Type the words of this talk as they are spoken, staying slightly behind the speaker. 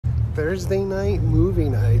Thursday night movie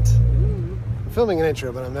night. I'm filming an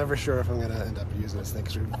intro, but I'm never sure if I'm going to end up using this thing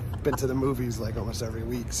because we've been to the movies like almost every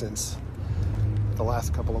week since the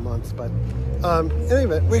last couple of months. But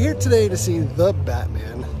anyway, we're here today to see The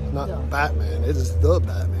Batman. Not Batman, it is The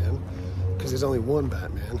Batman, because there's only one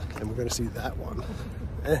Batman, and we're going to see that one.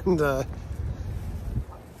 And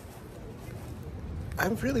I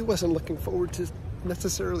really wasn't looking forward to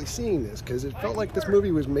necessarily seeing this because it felt like this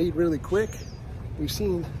movie was made really quick. We've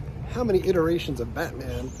seen how many iterations of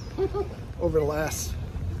Batman over the last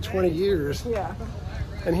 20 years. Yeah.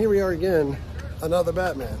 And here we are again, another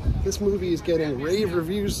Batman. This movie is getting rave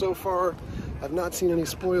reviews so far. I've not seen any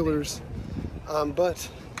spoilers, but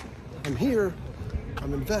I'm here,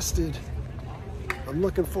 I'm invested. I'm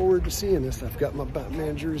looking forward to seeing this. I've got my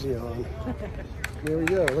Batman jersey on. There we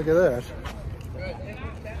go, look at that.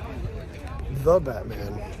 The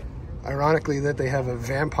Batman. Ironically that they have a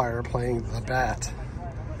vampire playing the Bat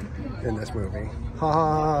in this movie.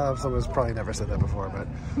 Ha! Someone's probably never said that before,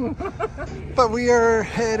 but we are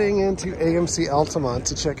heading into AMC Altamont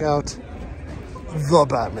to check out The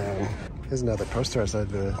Batman. There's another poster outside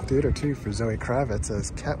the theater too for Zoe Kravitz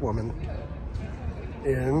as Catwoman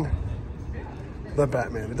in The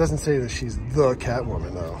Batman. It doesn't say that she's the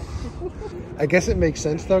Catwoman though. I guess it makes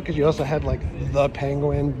sense though, because you also had like the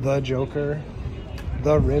Penguin, the Joker,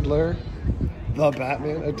 the Riddler, the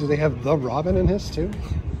Batman. Do they have the Robin in his too?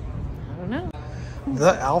 I don't know.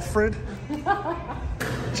 The Alfred.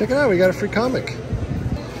 Check it out, we got a free comic.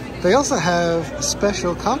 They also have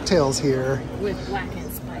special cocktails here. With black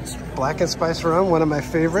and spice rum. Black and spice rum, one of my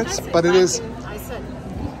favorites, but it is... I said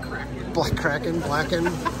Kraken. Blacken.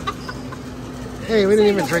 Hey, we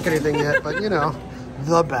didn't even drink anything yet, but you know.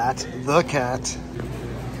 The Bat, the Cat.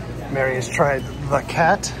 Mary has tried the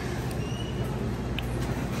Cat.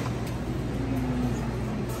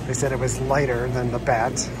 They said it was lighter than the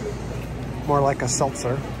Bat. More like a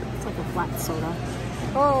seltzer. It's like a flat soda.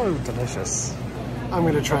 Oh, delicious. I'm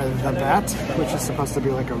going to try the Bat, which is supposed to be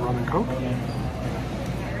like a rum and coke.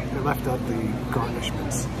 They left out the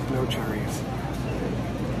garnishments. No cherries.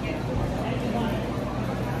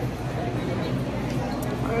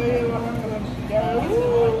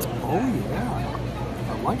 Oh yeah,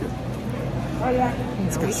 I like it.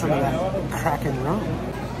 It's got some of that Kraken rum.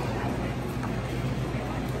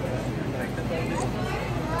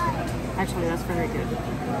 Actually, that's very good.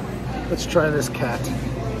 Let's try this Cat.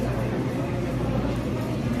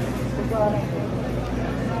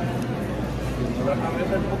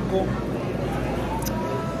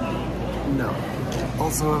 No.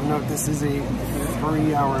 Also of note, this is a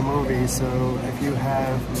 3-hour movie, so if you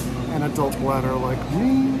have an adult bladder like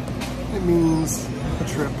me, it means a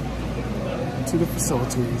trip to the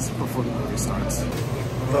facilities before the movie starts.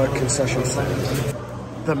 The concession stand.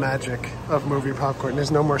 The magic of movie popcorn.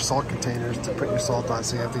 There's no more salt containers to put your salt on,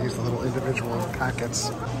 so you have to use the little individual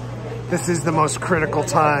packets. This is the most critical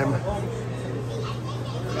time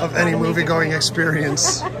of any movie-going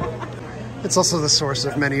experience. It's also the source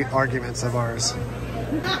of many arguments of ours.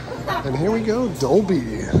 And here we go,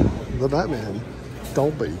 Dolby, the Batman,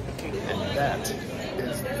 Dolby. And that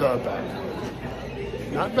is the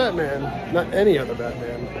Batman. Not Batman, not any other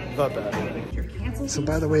Batman, the Batman. So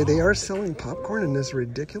by the way, they are selling popcorn in this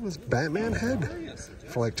ridiculous Batman head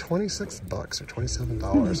for like 26 bucks or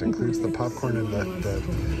 $27. Includes the popcorn and the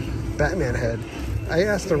Batman head. I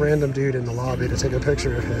asked a random dude in the lobby to take a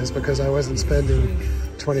picture of his because I wasn't spending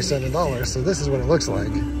 $27, so this is what it looks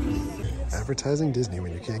like. Advertising Disney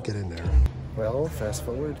when you can't get in there. Well, fast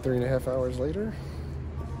forward 3.5 hours later,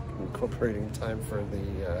 incorporating time for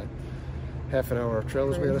the half an hour of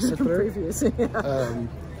trailers we had to sit through. Previous, yeah.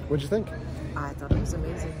 What'd you think? I thought it was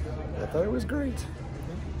amazing. I thought it was great.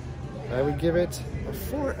 I would give it a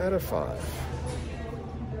 4 out of 5.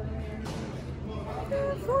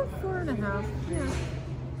 4.5, yeah.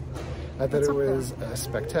 I thought it was a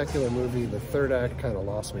spectacular movie. The third act kind of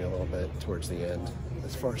lost me a little bit towards the end.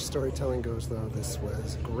 As far as storytelling goes, though, this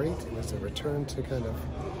was great. It was a return to kind of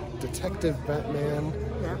detective Batman.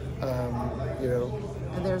 Yeah. You know.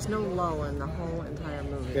 And there's no lull in the whole entire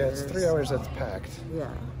movie. Yeah, it's 3 hours that's packed.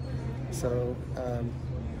 Yeah. So,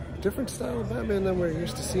 different style of Batman than we're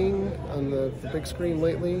used to seeing on the big screen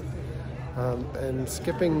lately. And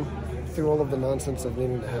skipping through all of the nonsense of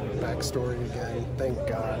needing to have a backstory again. Thank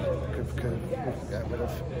God. I would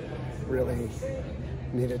have really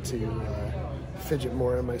needed to fidget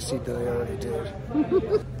more in my seat than I already did.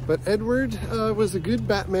 But Edward was a good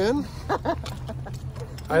Batman.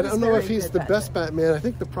 I don't know if he's the best Batman. I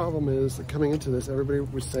think the problem is that coming into this, everybody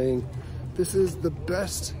was saying, this is the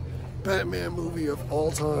best Batman movie of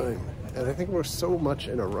all time. And I think we're so much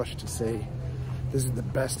in a rush to say this is the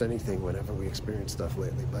best anything whenever we experience stuff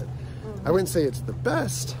lately, but I wouldn't say it's the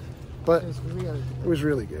best, but it was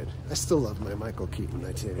really good. I still love my Michael Keaton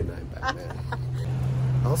 1989 Batman.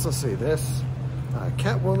 I'll also say this,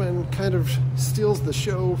 Catwoman kind of steals the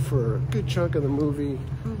show for a good chunk of the movie.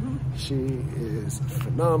 She is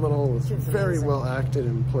phenomenal, it's very well acted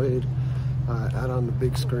and played out on the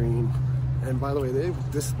big screen. And by the way,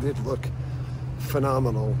 this did look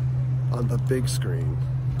phenomenal on the big screen.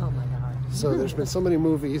 Oh my God. So there's been so many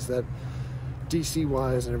movies that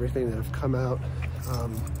DC-wise and everything that have come out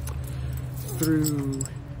through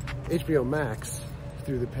HBO Max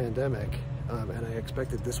through the pandemic, and I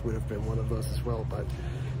expected this would have been one of those as well, but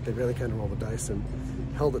they really kind of rolled the dice and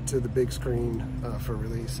held it to the big screen for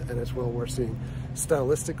release, and it's well worth seeing.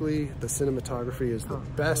 Stylistically, the cinematography is the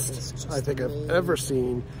best I think I've ever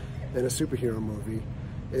seen in a superhero movie.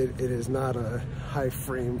 It is not a high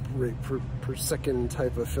frame rate per second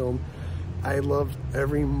type of film. I loved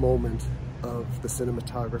every moment of the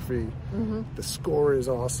cinematography. The score is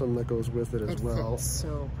awesome that goes with it as well. It fits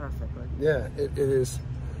so perfectly. Yeah, it is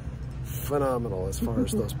phenomenal as far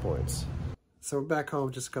as those points. So back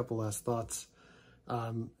home, just a couple last thoughts.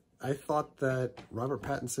 I thought that Robert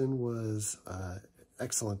Pattinson was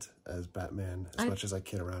excellent as Batman, as much as I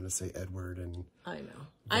kid around and say Edward and I know. Vampire.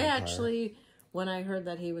 I actually, when I heard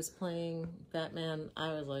that he was playing Batman,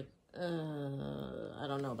 I was like, I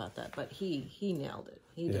don't know about that, but he nailed it.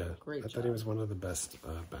 He did a great job. I thought he was one of the best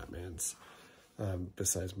Batmans,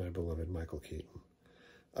 besides my beloved Michael Keaton.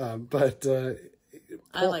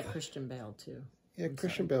 I like Christian Bale too. Yeah,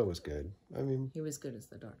 Christian Bale was good. I mean, he was good as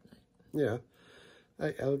the Dark Knight.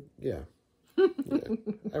 Yeah, yeah.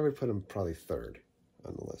 I would put him probably third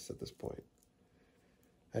on the list at this point.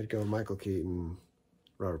 I'd go Michael Keaton,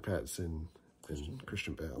 Robert Pattinson, and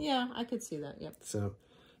Christian Bale. Yeah, I could see that. Yep. So,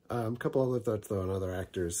 a couple other thoughts though on other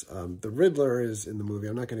actors. The Riddler is in the movie.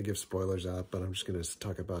 I'm not going to give spoilers out, but I'm just going to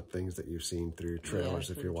talk about things that you've seen through trailers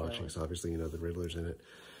if you're watching. So obviously, you know the Riddler's in it.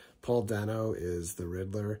 Paul Dano is the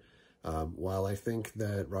Riddler. While I think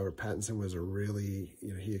that Robert Pattinson was a really,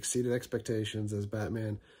 he exceeded expectations as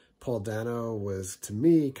Batman, Paul Dano was, to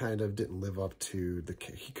me, kind of didn't live up to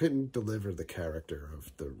he couldn't deliver the character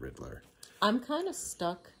of the Riddler. I'm kind of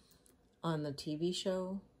stuck on the TV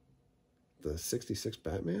show. The 66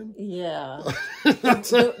 Batman? Yeah.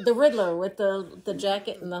 the Riddler with the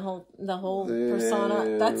jacket and the whole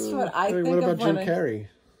persona. That's what I think of. What about Jim Carrey?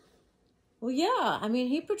 Well, yeah. I mean,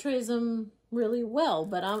 he portrays him really well,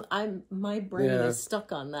 but my brain is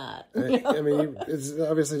stuck on that. I mean,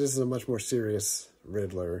 obviously this is a much more serious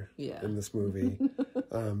Riddler in this movie,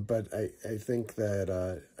 but I think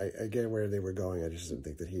that I get where they were going. I just didn't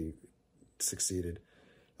think that he succeeded.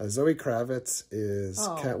 Zoe Kravitz is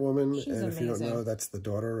Catwoman, and amazing. if you don't know, that's the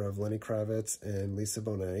daughter of Lenny Kravitz and Lisa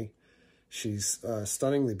Bonet. She's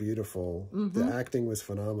stunningly beautiful. The acting was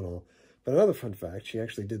phenomenal. But another fun fact, she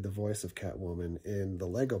actually did the voice of Catwoman in the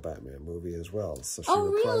Lego Batman movie as well. So she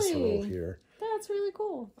reprised her role here. That's really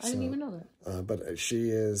cool. I didn't even know that. But she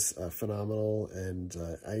is phenomenal, and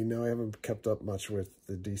I know I haven't kept up much with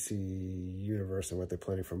the DC universe and what they're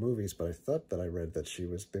planning for movies, but I thought that I read that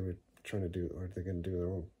they were trying to do, or they're going to do their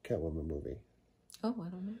own Catwoman movie. Oh, I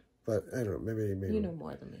don't know. But I don't know, maybe you know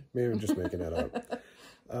more than me. Maybe I'm just making that up.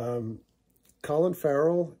 Colin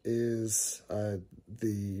Farrell is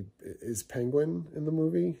Penguin in the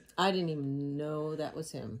movie. I didn't even know that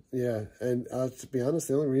was him. Yeah, and to be honest,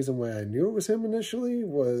 the only reason why I knew it was him initially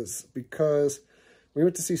was because we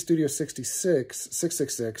went to see Studio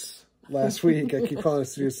 666 last week. I keep calling it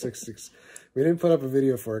Studio 66. We didn't put up a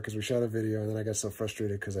video for it because we shot a video, and then I got so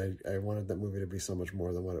frustrated because I wanted that movie to be so much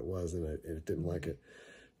more than what it was, and I didn't like it.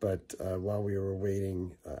 But while we were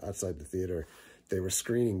waiting outside the theater, they were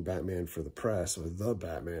screening Batman for the Press, or The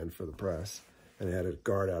Batman for the Press, and they had a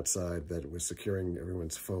guard outside that was securing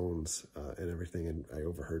everyone's phones and everything, and I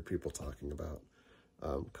overheard people talking about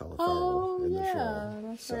Colin Farrell in the show. Oh, yeah,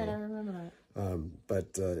 that's right, I remember that.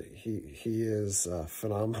 But he is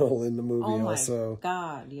phenomenal in the movie also. Oh my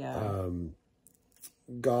God, yeah.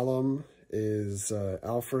 Gollum is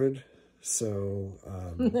Alfred, so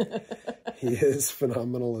he is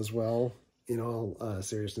phenomenal as well. In all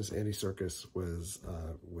seriousness, Andy Serkis was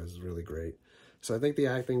really great. So I think the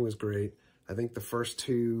acting was great. I think the first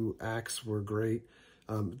two acts were great.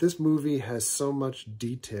 This movie has so much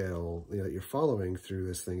detail that you're following through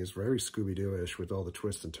this thing. It's very Scooby-Doo-ish with all the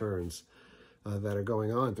twists and turns that are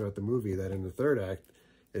going on throughout the movie, that in the third act,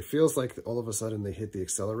 it feels like all of a sudden they hit the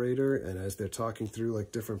accelerator, and as they're talking through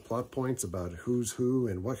like different plot points about who's who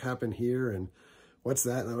and what happened here and what's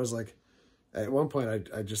that, and I was like, at one point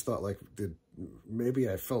I just thought, like, did maybe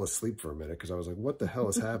I fell asleep for a minute because I was like, what the hell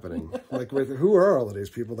is happening? Like, who are all of these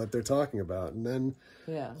people that they're talking about? And then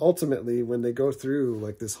ultimately, when they go through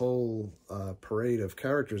like this whole parade of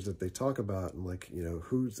characters that they talk about and like, you know,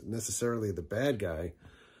 who's necessarily the bad guy,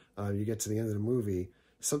 you get to the end of the movie,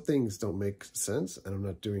 some things don't make sense. And I'm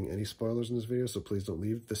not doing any spoilers in this video, so please don't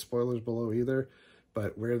leave the spoilers below either.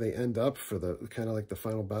 But where they end up for the kind of like the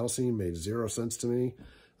final battle scene made zero sense to me.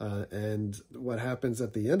 And what happens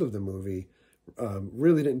at the end of the movie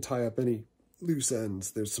really didn't tie up any loose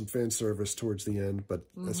ends. There's some fan service towards the end, but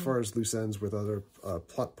as far as loose ends with other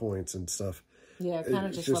plot points and stuff, yeah, kind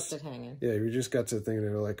of just left it hanging. Yeah, we just got to thinking, they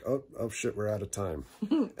were like, oh shit, we're out of time.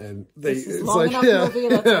 And they, this is long enough movie,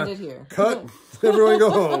 let's end it here. Cut, everyone go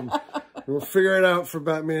home. We'll figure it out for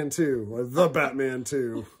Batman 2, or The Batman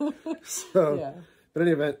 2. So, but in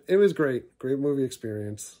any event, it was great. Great movie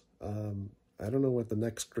experience. I don't know what the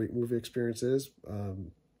next great movie experience is,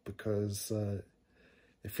 because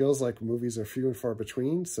it feels like movies are few and far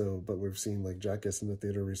between. So, but we've seen like Jackass in the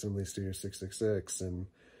theater recently, Studio 666, and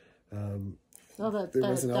there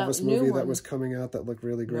was an Elvis movie that was coming out that looked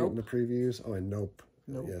really great in the previews. Oh, and Nope.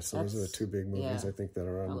 Yeah, so those are the two big movies I think that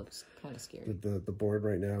are on kind of scary. The board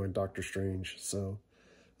right now, and Doctor Strange. So,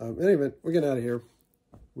 anyway, we're getting out of here.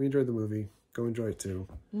 We enjoyed the movie. Go enjoy it too.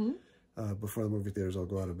 Before the movie theaters all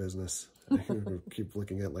go out of business. I keep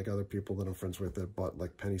looking at like other people that I'm friends with that bought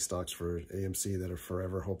like penny stocks for AMC that are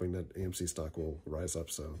forever hoping that AMC stock will rise up.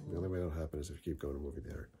 So the only way that'll happen is if you keep going to a movie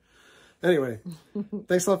theater. Anyway,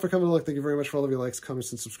 thanks a lot for coming to look. Thank you very much for all of your likes,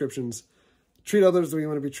 comments, and subscriptions. Treat others the way you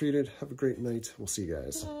want to be treated. Have a great night. We'll see you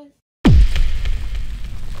guys. Bye.